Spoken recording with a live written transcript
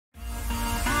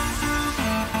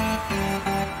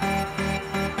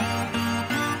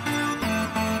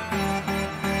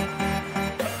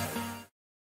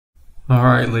All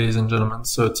right, ladies and gentlemen.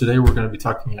 So today we're going to be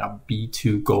talking about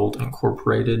B2Gold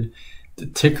Incorporated. The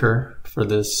ticker for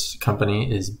this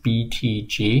company is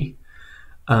BTG.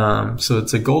 So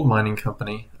it's a gold mining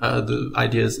company. The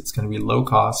idea is it's going to be low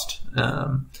cost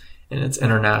and it's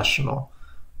international.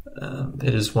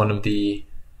 It is one of the,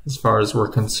 as far as we're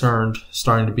concerned,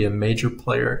 starting to be a major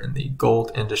player in the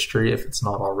gold industry if it's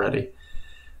not already.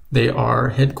 They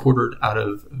are headquartered out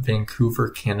of Vancouver,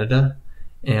 Canada,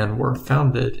 and were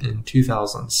founded in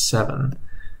 2007,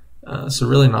 so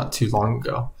really not too long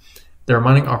ago. Their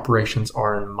mining operations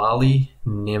are in Mali,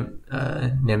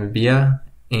 Namibia,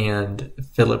 and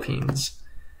Philippines.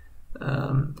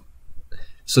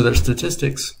 So their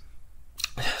statistics,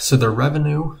 so their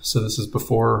revenue, so this is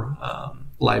before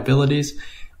liabilities,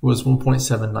 was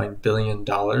 $1.79 billion.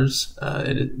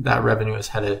 That revenue has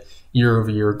had a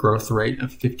year-over-year growth rate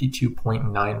of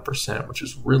 52.9%, which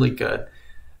is really good.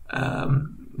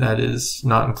 That is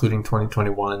not including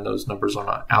 2021. Those numbers are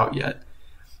not out yet.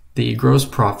 The gross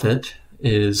profit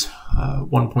is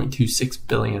 $1.26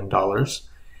 billion,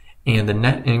 and the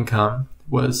net income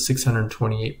was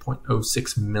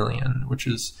 $628.06 million, which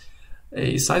is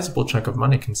a sizable chunk of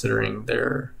money considering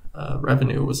their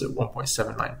revenue was at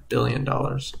 $1.79 billion.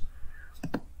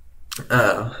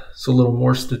 So a little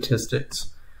more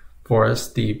statistics for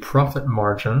us. The profit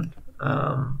margin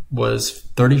was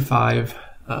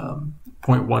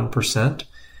 35.1%,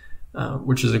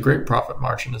 which is a great profit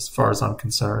margin as far as I'm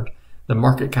concerned. The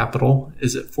market capital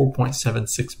is at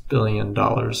 $4.76 billion.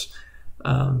 So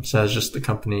that's just the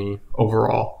company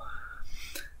overall.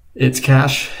 Its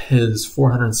cash is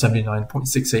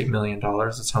 $479.68 million.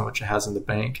 That's how much it has in the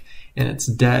bank. And its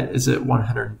debt is at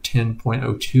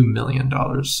 $110.02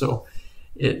 million. So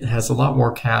it has a lot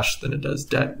more cash than it does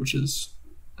debt, which is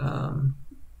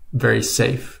very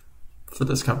safe for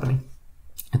this company.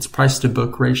 Its price to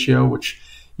book ratio, which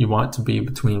you want to be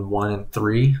between 1 and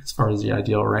 3 as far as the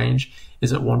ideal range,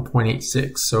 is at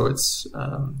 1.86. So it's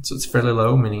fairly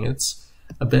low, meaning it's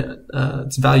a bit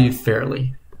it's valued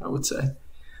fairly, I would say.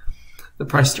 The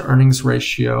price to earnings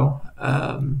ratio,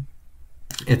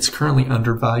 it's currently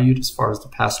undervalued as far as the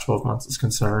past 12 months is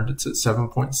concerned. It's at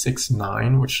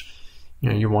 7.69, which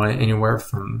you want it anywhere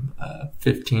from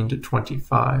 15 to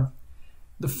 25.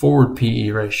 The forward PE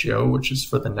ratio, which is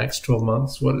for the next 12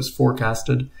 months, what is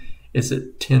forecasted, is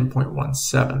at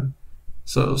 10.17.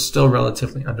 So still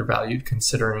relatively undervalued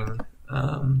considering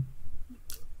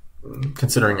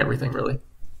everything really.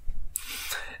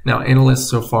 Now, analysts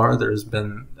so far, there's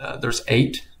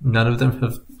 8. None of them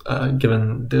have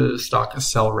given the stock a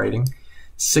sell rating.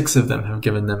 6 of them have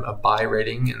given them a buy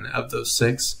rating, and of those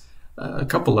 6, a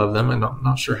couple of them, and I'm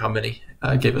not sure how many,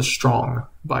 gave a strong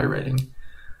buy rating.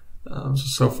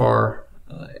 So far,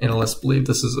 analysts believe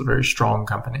this is a very strong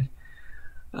company.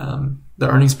 The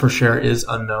earnings per share is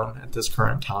unknown at this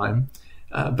current time,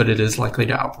 but it is likely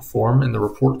to outperform, and the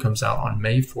report comes out on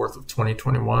May 4th of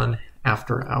 2021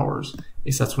 after hours. At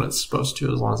least that's when it's supposed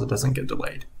to, as long as it doesn't get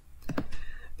delayed.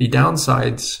 The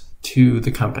downsides to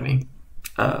the company.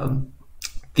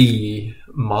 The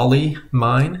Mali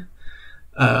mine,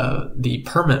 the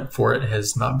permit for it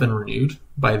has not been renewed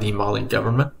by the Mali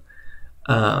government.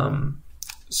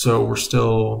 So we're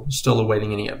still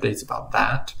awaiting any updates about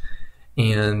that.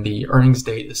 And the earnings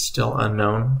date is still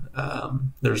unknown.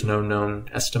 There's no known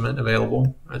estimate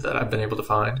available that I've been able to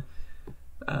find.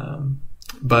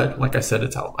 But like I said,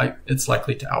 it's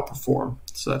likely to outperform,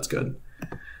 so that's good.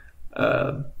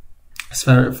 As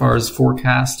far as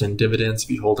forecast and dividends,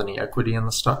 if you hold any equity in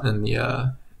the stock in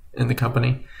the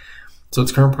company, so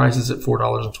its current price is at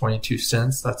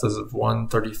 $4.22. That's as of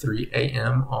 1:33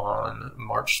 a.m. on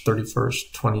March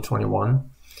 31st,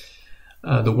 2021.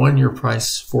 The 1-year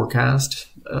price forecast,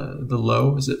 the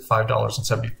low is at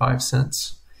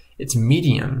 $5.75. Its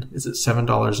median is at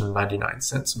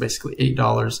 $7.99. So basically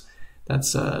 $8.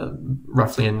 That's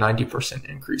roughly a 90%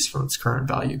 increase from its current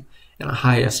value, and a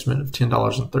high estimate of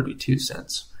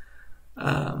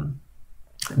 $10.32.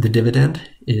 The dividend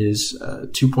is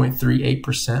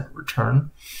 2.38%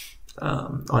 return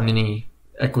on any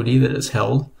equity that is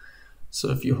held.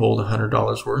 So if you hold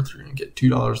 $100 worth, you're going to get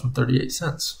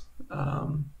 $2.38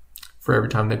 for every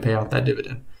time they pay out that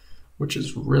dividend, which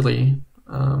is really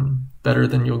better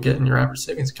than you'll get in your average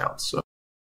savings account. So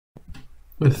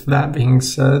with that being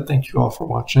said, thank you all for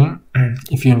watching.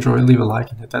 If you enjoyed, leave a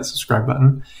like and hit that subscribe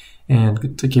button,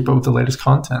 and to keep up with the latest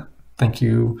content. Thank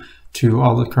you to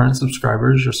all the current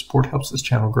subscribers. Your support helps this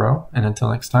channel grow. And until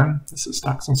next time, this is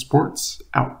Stocks and Sports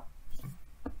out.